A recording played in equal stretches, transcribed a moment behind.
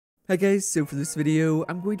Hi guys, so for this video,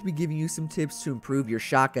 I'm going to be giving you some tips to improve your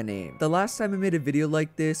shotgun aim. The last time I made a video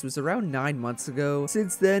like this was around 9 months ago.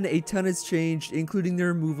 Since then, a ton has changed, including the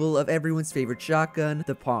removal of everyone's favorite shotgun,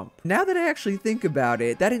 the pump. Now that I actually think about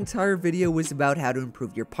it, that entire video was about how to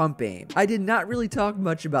improve your pump aim. I did not really talk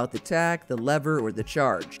much about the tack, the lever, or the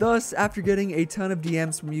charge. Thus, after getting a ton of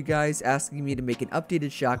DMs from you guys asking me to make an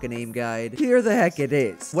updated shotgun aim guide, here the heck it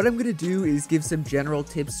is. What I'm gonna do is give some general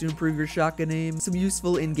tips to improve your shotgun aim, some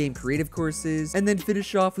useful in-game creative courses, and then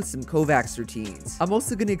finish off with some Kovaak's routines. I'm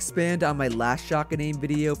also going to expand on my last shotgun aim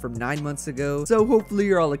video from 9 months ago, so hopefully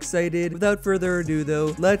you're all excited. Without further ado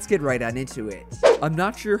though, let's get right on into it. I'm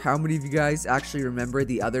not sure how many of you guys actually remember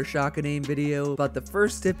the other shotgun aim video, but the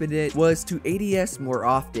first tip in it was to ADS more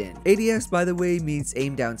often. ADS, by the way, means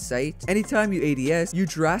aim down sight. Anytime you ADS, you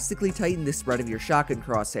drastically tighten the spread of your shotgun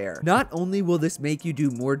crosshair. Not only will this make you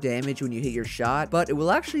do more damage when you hit your shot, but it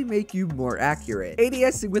will actually make you more accurate.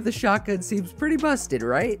 ADSing with a shotgun seems pretty busted,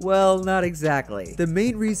 right? Well, not exactly. The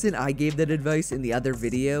main reason I gave that advice in the other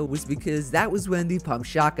video was because that was when the pump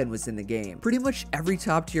shotgun was in the game. Pretty much every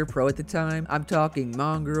top tier pro at the time, I'm talking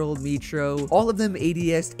Mongrel, Mitro, all of them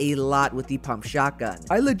ADS'd a lot with the pump shotgun.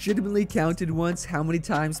 I legitimately counted once how many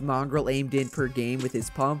times Mongrel aimed in per game with his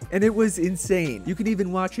pump, and it was insane. You can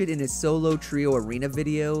even watch it in his solo trio arena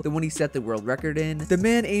video, the one he set the world record in. The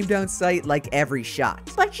man aimed down sight like every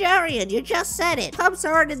shot. But itsJerian, you just said it. Pumps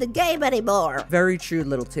aren't in the game anymore. Very true,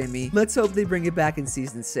 little Timmy. Let's hope they bring it back in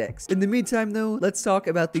season 6. In the meantime though, let's talk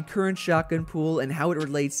about the current shotgun pool and how it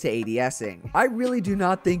relates to ADSing. I really do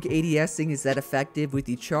not think ADSing is that effective with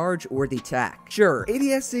the charge or the tack. Sure,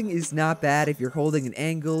 ADSing is not bad if you're holding an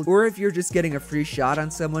angle or if you're just getting a free shot on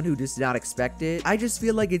someone who does not expect it. I just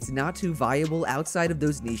feel like it's not too viable outside of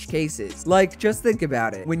those niche cases. Like, just think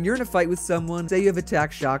about it. When you're in a fight with someone, say you have a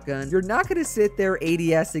tack shotgun, you're not gonna sit there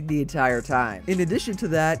ADSing the entire time. In addition to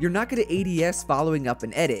that, you're not gonna ADS following up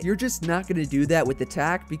an edit. You're just not gonna do that with the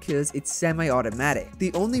tack because it's semi-automatic.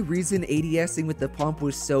 The only reason ADSing with the pump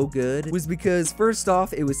was so good was because first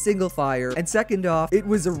off, it was single fire, and second off, it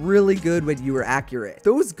was really good when you were accurate.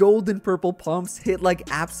 Those gold and purple pumps hit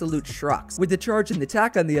like absolute trucks. With the charge and the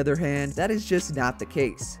tack on the other hand, that is just not the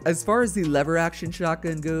case. As far as the lever action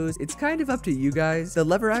shotgun goes, it's kind of up to you guys. The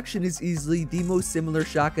lever action is easily the most similar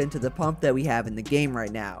shotgun to the pump that we have in the game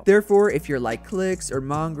right now. Therefore, if you're like Clicks or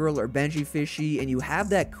Mongrel or Benji Fishy and you have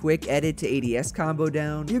that quick edit to ADS combo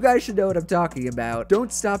down, you guys should know what I'm talking about.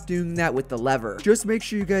 Don't stop doing that with the lever. Just make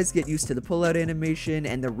sure you guys get used to the pullout animation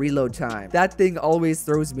and the reload time. That thing always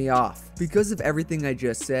throws me off. Because of everything I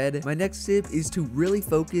just said, my next tip is to really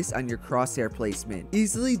focus on your crosshair placement.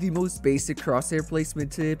 Easily the most basic crosshair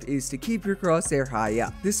placement tip is to keep your crosshair high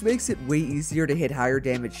up. This makes it way easier to hit higher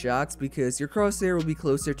damage shots because your crosshair will be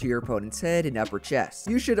closer to your opponent's head and upper chest.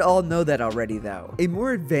 You should all know that already though. A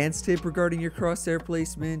more advanced tip regarding your crosshair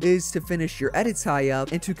placement is to finish your edits high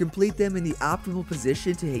up and to complete them in the optimal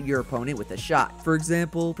position to hit your opponent with a shot. For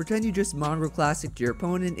example, pretend you just Mongrel Classic to your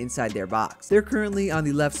opponent inside their box. They're currently on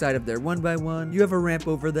the left side of their 1x1, you have a ramp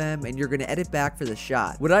over them, and you're gonna edit back for the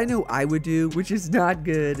shot. What I know I would do, which is not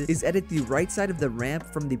good, is edit the right side of the ramp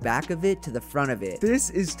from the back of it to the front of it. This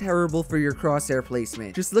is terrible for your crosshair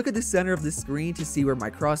placement. Just look at the center of the screen to see where my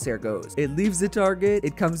crosshair goes. It leaves the target,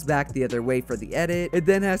 it comes back the other way for the edit, it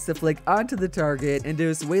then has to flick onto the target, and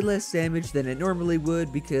does way less damage than it normally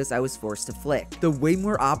would because I was forced to flick. The way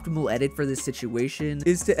more optimal edit for this situation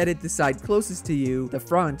is to edit the side closest to you, the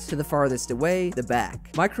front to the farthest away, the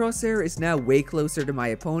back. My crosshair is now way closer to my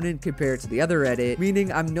opponent compared to the other edit,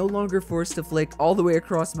 meaning I'm no longer forced to flick all the way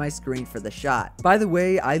across my screen for the shot. By the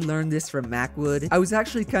way, I learned this from Macwood. I was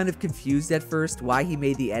actually kind of confused at first why he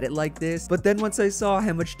made the edit like this, but then once I saw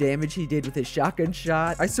how much damage he did with his shotgun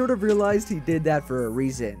shot, I sort of realized he did that for a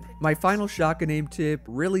reason. My final shotgun aim tip,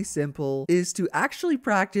 really simple, is to actually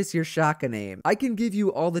practice your shotgun aim. I can give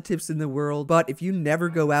you all the tips in the world, but if you never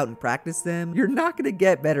go out and practice them, you're not gonna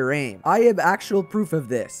get better aim. I am actual proof of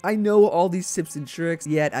this. I know all these tips and tricks,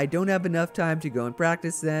 yet I don't have enough time to go and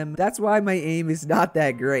practice them. That's why my aim is not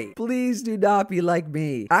that great. Please do not be like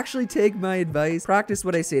me. Actually take my advice, practice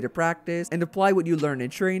what I say to practice, and apply what you learn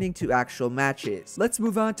in training to actual matches. Let's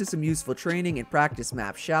move on to some useful training and practice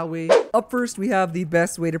maps, shall we? Up first, we have the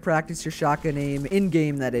best way to practice your shotgun aim,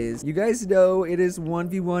 in-game that is. You guys know it is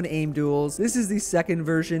 1v1 aim duels. This is the second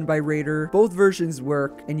version by Raider. Both versions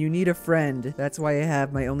work, and you need a friend. That's why I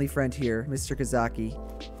have my only friend here, Mr. Kazaki.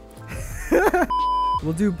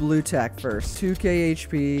 We'll do blue tack first. 2k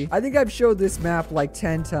HP. I think I've showed this map like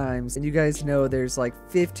 10 times, and you guys know there's like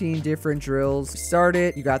 15 different drills. Start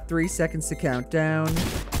it, you got 3 seconds to count down.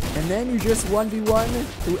 And then you just 1v1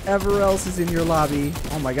 whoever else is in your lobby.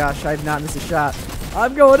 Oh my gosh, I have not missed a shot.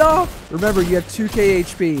 I'm going off. Remember, you have 2k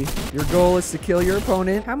HP. Your goal is to kill your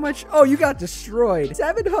opponent. How much? Oh, you got destroyed.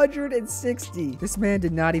 760. This man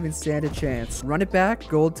did not even stand a chance. Run it back,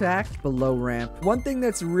 gold tack, below ramp. One thing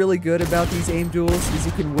that's really good about these aim duels is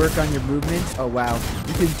you can work on your movement. Oh, wow.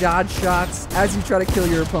 You can dodge shots as you try to kill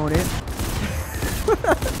your opponent.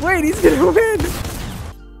 Wait, he's gonna win.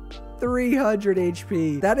 300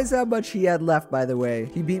 HP. That is how much he had left, by the way.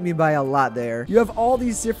 He beat me by a lot there. You have all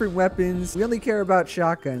these different weapons. We only care about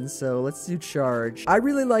shotguns, so let's do charge. I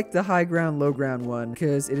really like the high ground, low ground one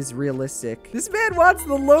because it is realistic. This man wants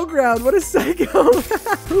the low ground. What a psycho.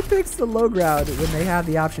 Who picks the low ground when they have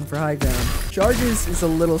the option for high ground? Charges is a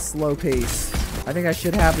little slow pace. I think I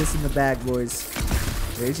should have this in the bag, boys.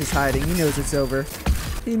 Yeah, he's just hiding. He knows it's over.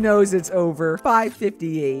 He knows it's over.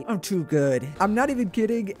 558. I'm too good. I'm not even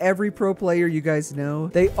kidding. Every pro player you guys know,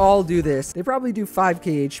 they all do this. They probably do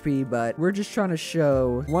 5k HP, but we're just trying to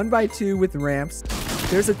show 1x2 with ramps.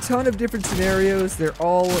 There's a ton of different scenarios. They're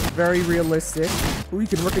all very realistic. Oh, you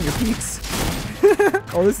can work on your peaks.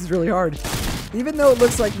 Oh, this is really hard. Even though it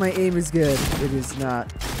looks like my aim is good, it is not.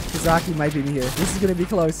 Kazaki might be here. This is going to be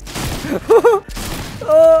close.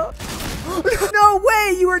 Oh. No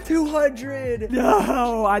way, you were 200.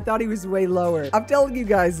 No, I thought he was way lower. I'm telling you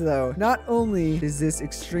guys though, not only is this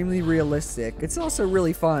extremely realistic, it's also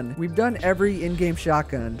really fun. We've done every in-game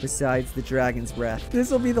shotgun besides the Dragon's Breath. This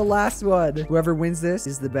will be the last one. Whoever wins this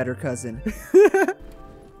is the better cousin.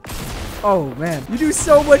 Oh man, you do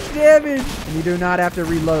so much damage and you do not have to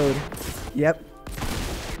reload. Yep.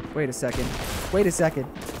 Wait a second. Wait a second.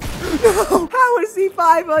 No, how is he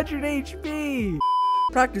 500 HP?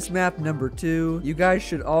 Practice map number 2. You guys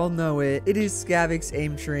should all know it. It is SkavooK's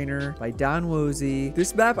Aim Trainer by Don Wozy.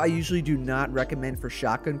 This map I usually do not recommend for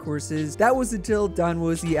shotgun courses. That was until Don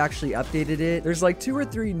Wozy actually updated it. There's like 2 or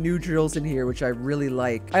 3 new drills in here, which I really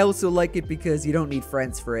like. I also like it because you don't need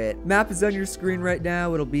friends for it. Map is on your screen right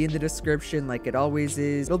now. It'll be in the description like it always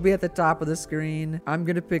is. It'll be at the top of the screen. I'm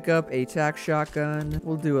gonna pick up a tac shotgun.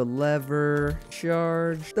 We'll do a lever,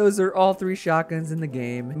 charge. Those are all 3 shotguns in the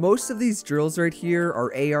game. Most of these drills right here are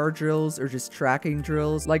AR drills or just tracking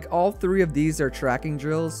drills. Like all 3 of these are tracking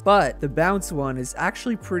drills, but the bounce one is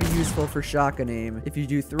actually pretty useful for shotgun aim. If you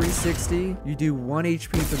do 360, you do 1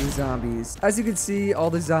 HP for the zombies. As you can see, all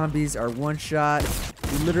the zombies are one shot.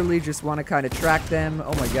 You literally just want to kind of track them.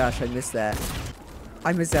 Oh my gosh, I missed that.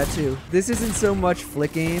 I missed that too. This isn't so much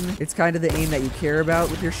flick aim. It's kind of the aim that you care about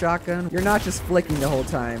with your shotgun. You're not just flicking the whole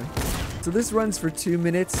time. So this runs for 2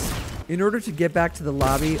 minutes. In order to get back to the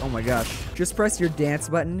lobby, oh my gosh, just press your dance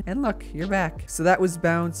button and look, you're back. So that was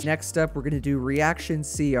bounce. Next up, we're gonna do reaction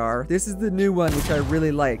CR. This is the new one, which I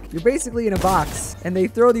really like. You're basically in a box and they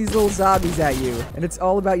throw these little zombies at you and it's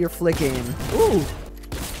all about your flick aim. Ooh,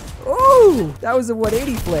 ooh, that was a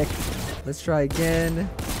 180 flick. Let's try again.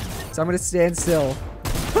 So I'm gonna stand still.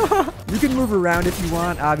 You can move around if you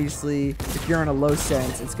want. Obviously, if you're on a low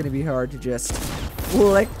sense, it's gonna be hard to just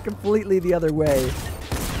flick completely the other way.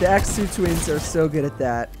 The X2 twins are so good at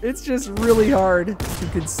that. It's just really hard to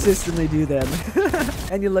consistently do them.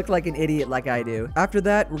 And you look like an idiot like I do. After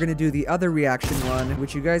that, we're gonna do the other reaction one,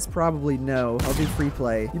 which you guys probably know. I'll do free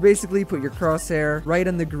play. You basically put your crosshair right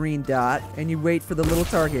on the green dot, and you wait for the little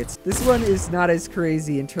targets. This one is not as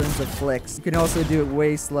crazy in terms of flicks. You can also do it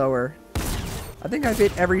way slower. I think I've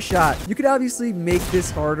hit every shot. You could obviously make this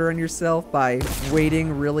harder on yourself by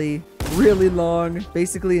waiting really long,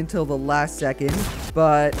 basically until the last second,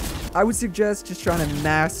 but I would suggest just trying to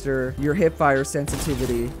master your hipfire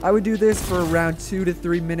sensitivity. I would do this for around 2 to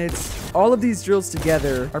 3 minutes. All of these drills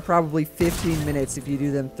together are probably 15 minutes if you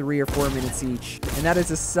do them 3 or 4 minutes each, and that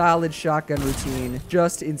is a solid shotgun routine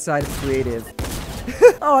just inside of creative.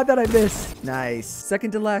 Oh, I thought I missed. Nice.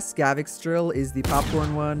 Second to last SkavooK's drill is the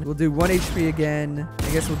popcorn one. We'll do 1 HP again.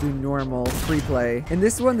 I guess we'll do normal, free play. In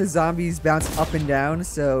this one, the zombies bounce up and down,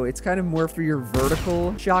 so it's kind of more for your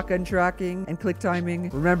vertical shotgun tracking and click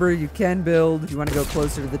timing. Remember, you can build if you want to go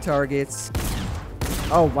closer to the targets.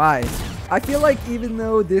 Oh, why? I feel like even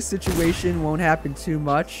though this situation won't happen too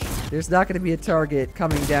much, there's not going to be a target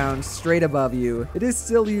coming down straight above you. It is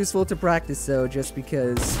still useful to practice though, just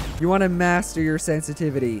because you want to master your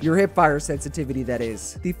sensitivity. Your hipfire sensitivity, that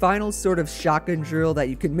is. The final sort of shotgun drill that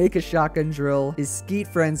you can make a shotgun drill is Skeet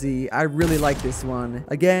Frenzy. I really like this one.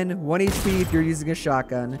 Again, 1 HP if you're using a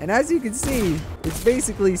shotgun. And as you can see, it's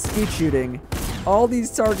basically skeet shooting. All these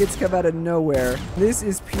targets come out of nowhere. This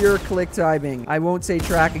is pure click timing. I won't say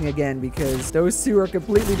tracking again because those 2 are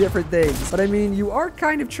completely different things. But I mean, you are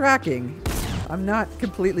kind of tracking. I'm not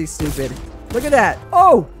completely stupid. Look at that.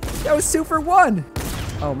 Oh, that was 2 for 1.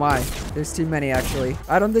 Oh my. There's too many, actually.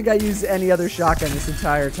 I don't think I used any other shotgun this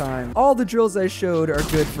entire time. All the drills I showed are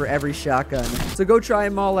good for every shotgun. So go try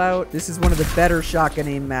them all out. This is one of the better shotgun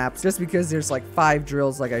aim maps, just because there's like 5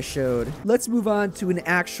 drills like I showed. Let's move on to an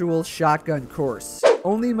actual shotgun course.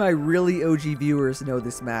 Only my really OG viewers know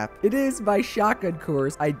this map. It is my shotgun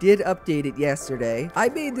course. I did update it yesterday. I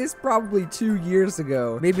made this probably 2 years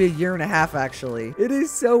ago. Maybe a year and a half, actually. It is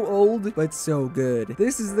so old, but so good.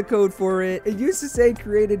 This is the code for it. It used to say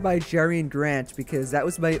created by itsJerian Grant because that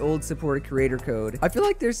was my old supported creator code. I feel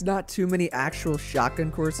like there's not too many actual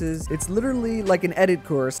shotgun courses. It's literally like an edit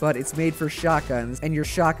course, but it's made for shotguns and your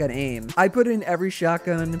shotgun aim. I put in every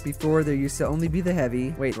shotgun. Before there used to only be the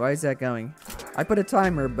heavy. Wait, why is that going? I put a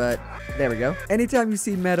timer, but there we go. Anytime you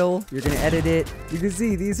see metal, you're gonna edit it. You can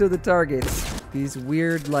see these are the targets. These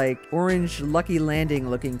weird, like, orange Lucky Landing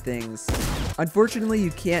looking things. Unfortunately,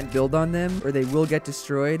 you can't build on them or they will get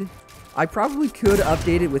destroyed. I probably could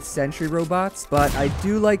update it with sentry robots, but I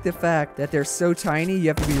do like the fact that they're so tiny, you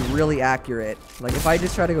have to be really accurate. Like, if I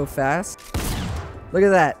just try to go fast, look at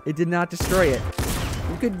that. It did not destroy it.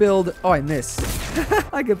 You could build... Oh, I missed.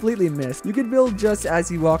 I completely missed. You could build just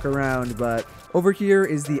as you walk around, but over here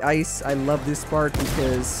is the ice. I love this part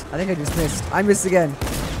because I think I just missed. I missed again.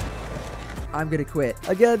 I'm gonna quit.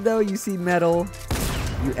 Again, though, you see metal.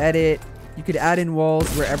 You edit. You could add in walls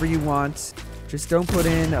wherever you want. Just don't put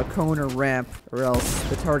in a cone or ramp or else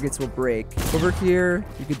the targets will break. Over here,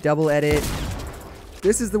 you could double edit.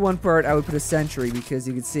 This is the one part I would put a sentry because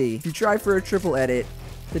you can see. If you try for a triple edit,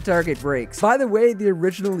 the target breaks. By the way, the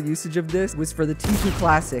original usage of this was for the T2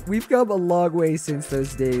 Classic. We've come a long way since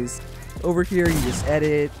those days. Over here, you just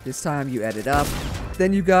edit. This time, you edit up.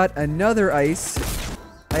 Then you got another ice.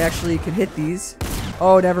 I actually can hit these.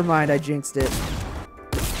 Oh, never mind. I jinxed it.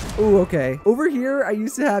 Ooh, okay. Over here, I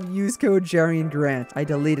used to have use code itsJerian Grant. I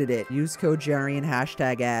deleted it. Use code itsJerian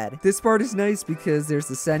 #ad. This part is nice because there's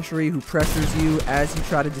the sentry who pressures you as you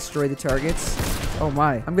try to destroy the targets. Oh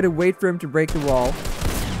my. I'm gonna wait for him to break the wall.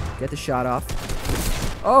 Get the shot off.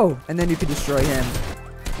 Oh, and then you can destroy him.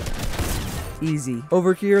 Easy.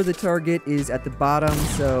 Over here, the target is at the bottom,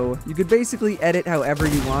 so you could basically edit however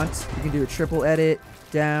you want. You can do a triple edit,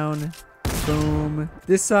 down, boom.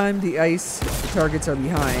 This time, the ice, the targets are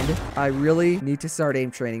behind. I really need to start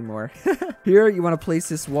aim training more. Here, you want to place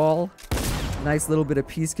this wall. Nice little bit of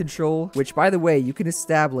piece control, which, by the way, you can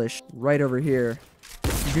establish right over here.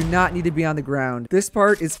 You do not need to be on the ground. This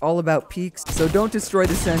part is all about peaks, so don't destroy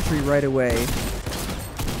the sentry right away.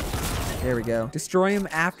 There we go. Destroy him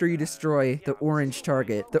after you destroy the orange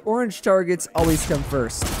target. The orange targets always come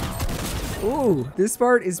first. Ooh, this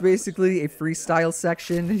part is basically a freestyle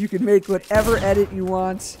section. You can make whatever edit you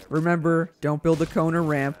want. Remember, don't build a cone or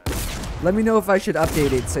ramp. Let me know if I should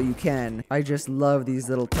update it so you can. I just love these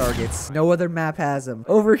little targets. No other map has them.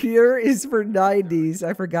 Over here is for 90s.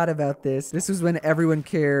 I forgot about this. This was when everyone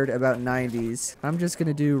cared about 90s. I'm just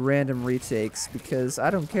gonna do random retakes because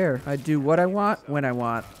I don't care. I do what I want when I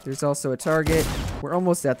want. There's also a target. We're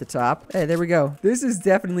almost at the top. Hey, there we go. This is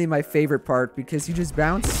definitely my favorite part because you just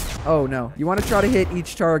bounce. Oh no. You want to try to hit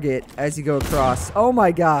each target as you go across. Oh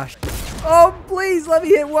my gosh. Oh, please let me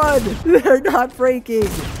hit one. They're not breaking.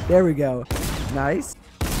 There we go. Nice.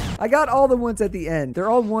 I got all the ones at the end. They're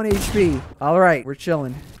all 1 HP. All right, we're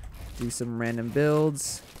chilling. Do some random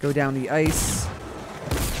builds. Go down the ice.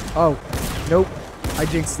 Oh, nope. I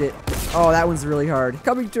jinxed it. Oh, that one's really hard.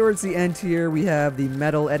 Coming towards the end here, we have the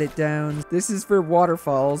metal edit down. This is for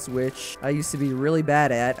waterfalls, which I used to be really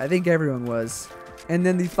bad at. I think everyone was. And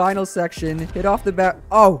then the final section, hit off the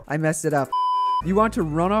Oh, I messed it up. You want to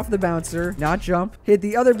run off the bouncer, not jump, hit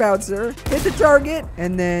the other bouncer, hit the target,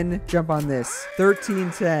 and then jump on this.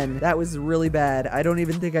 13-10. That was really bad. I don't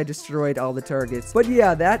even think I destroyed all the targets. But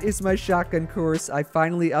yeah, that is my shotgun course. I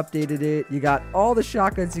finally updated it. You got all the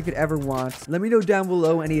shotguns you could ever want. Let me know down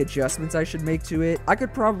below any adjustments I should make to it. I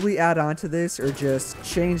could probably add on to this or just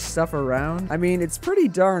change stuff around. I mean, it's pretty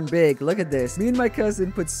darn big. Look at this. Me and my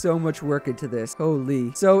cousin put so much work into this.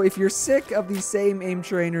 Holy. So if you're sick of these same aim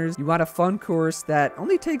trainers, you want a fun course that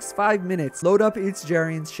only takes 5 minutes, load up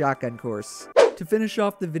itsJerian's shotgun course. To finish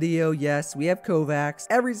off the video, yes, we have Kovaaks.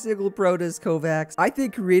 Every single pro does Kovaaks. I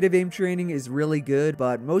think creative aim training is really good,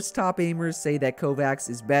 but most top aimers say that Kovaaks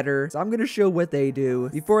is better, so I'm going to show what they do.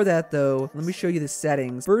 Before that, though, let me show you the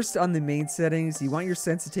settings. First, on the main settings, you want your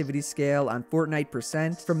sensitivity scale on Fortnite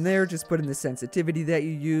 %. From there, just put in the sensitivity that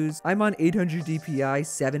you use. I'm on 800 DPI,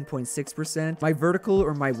 7.6%. My vertical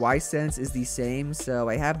or my Y sense is the same, so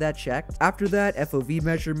I have that checked. After that, FOV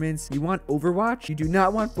measurements. You want Overwatch. You do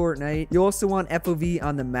not want Fortnite. You also want FOV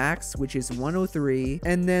on the max, which is 103.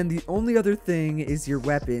 And then the only other thing is your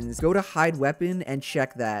weapons. Go to hide weapon and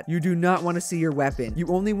check that. You do not want to see your weapon. You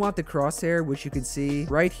only want the crosshair, which you can see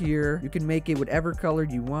right here. You can make it whatever color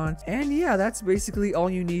you want. And yeah, that's basically all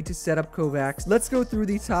you need to set up Kovaaks. Let's go through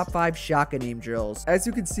the top 5 shotgun aim drills. As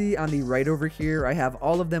you can see on the right over here, I have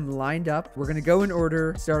all of them lined up. We're gonna go in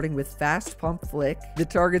order, starting with fast pump flick. The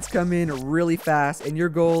targets come in really fast, and your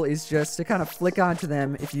goal is just to kind of flick onto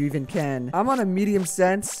them if you even can. I'm on a medium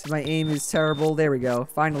sense. My aim is terrible. There we go.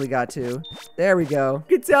 Finally got to. There we go.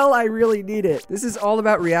 You can tell I really need it. This is all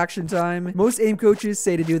about reaction time. Most aim coaches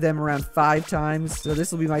say to do them around 5 times, so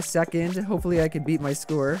this will be my second. Hopefully I can beat my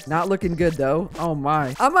score. Not looking good though. Oh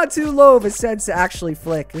my. I'm not too low of a sense to actually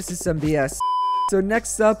flick. This is some BS. So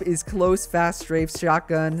next up is close fast strafe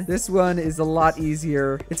shotgun. This one is a lot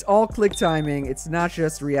easier. It's all click timing. It's not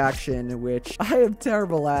just reaction, which I am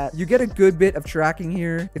terrible at. You get a good bit of tracking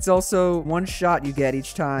here. It's also one shot you get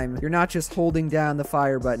each time. You're not just holding down the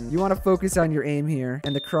fire button. You want to focus on your aim here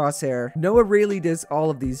and the crosshair. Noah Rayleigh does all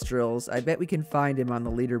of these drills. I bet we can find him on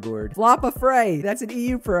the leaderboard. Flop a Frey. That's an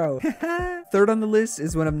EU pro. Third on the list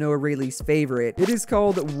is one of Noah Rayleigh's favorite. It is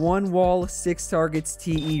called One Wall 6 Targets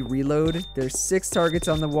TE Reload. There's 6 targets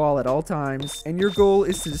on the wall at all times, and your goal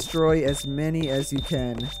is to destroy as many as you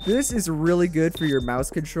can. This is really good for your mouse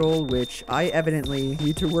control, which I evidently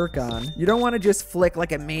need to work on. You don't want to just flick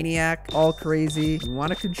like a maniac, all crazy. You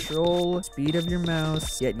want to control speed of your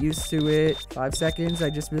mouse, get used to it. 5 seconds, I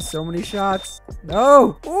just missed so many shots.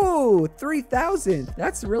 No! Ooh, 3,000.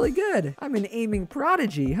 That's really good. I'm an aiming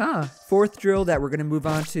prodigy, huh? Fourth drill that we're going to move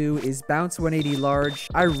on to is Bounce 180 Large.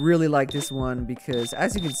 I really like this one because,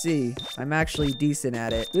 as you can see, I'm actually decent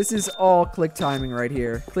at it. This is all click timing right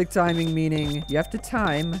here. Click timing meaning you have to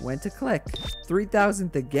time when to click.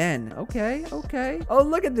 3,000th again. Okay, okay. Oh,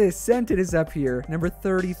 look at this. Scented is up here. Number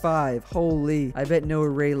 35. Holy. I bet Noah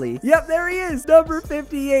Rayleigh. Yep, there he is. Number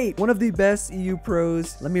 58. One of the best EU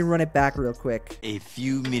pros. Let me run it back real quick. A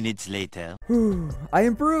few minutes later. I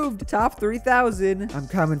improved. Top 3,000. I'm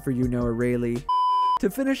coming for you, Noah Rayleigh. To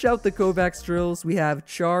finish out the Kovaaks drills, we have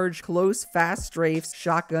Charge, Close, Fast Strafes,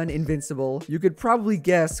 Shotgun, Invincible. You could probably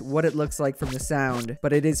guess what it looks like from the sound,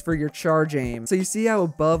 but it is for your charge aim. So you see how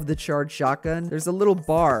above the charge shotgun, there's a little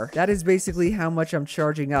bar. That is basically how much I'm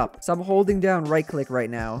charging up. So I'm holding down right click right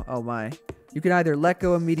now. Oh my. You can either let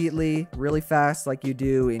go immediately, really fast like you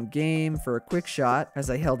do in game for a quick shot, as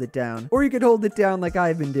I held it down, or you could hold it down like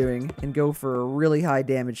I've been doing and go for a really high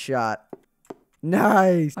damage shot.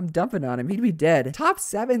 Nice. I'm dumping on him. He'd be dead. Top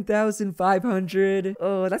 7,500.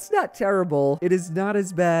 Oh, that's not terrible. It is not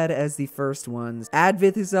as bad as the first ones.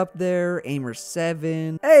 Advith is up there. Aimer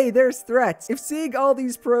 7. Hey, there's threats. If seeing all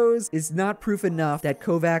these pros is not proof enough that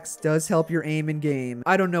Kovaaks does help your aim in game,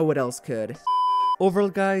 I don't know what else could. Overall,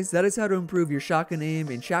 guys, that is how to improve your shotgun aim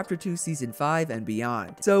in Chapter 2, Season 5, and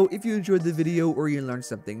beyond. So, if you enjoyed the video or you learned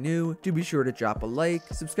something new, do be sure to drop a like,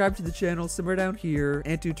 subscribe to the channel somewhere down here,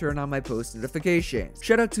 and to turn on my post notifications.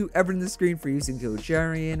 Shout out to everyone on the screen for using code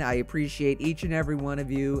itsJerian. I appreciate each and every one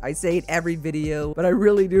of you. I say it every video, but I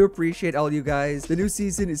really do appreciate all you guys. The new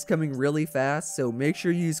season is coming really fast, so make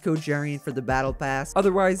sure you use code itsJerian for the Battle Pass.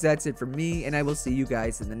 Otherwise, that's it from me, and I will see you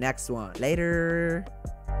guys in the next one. Later!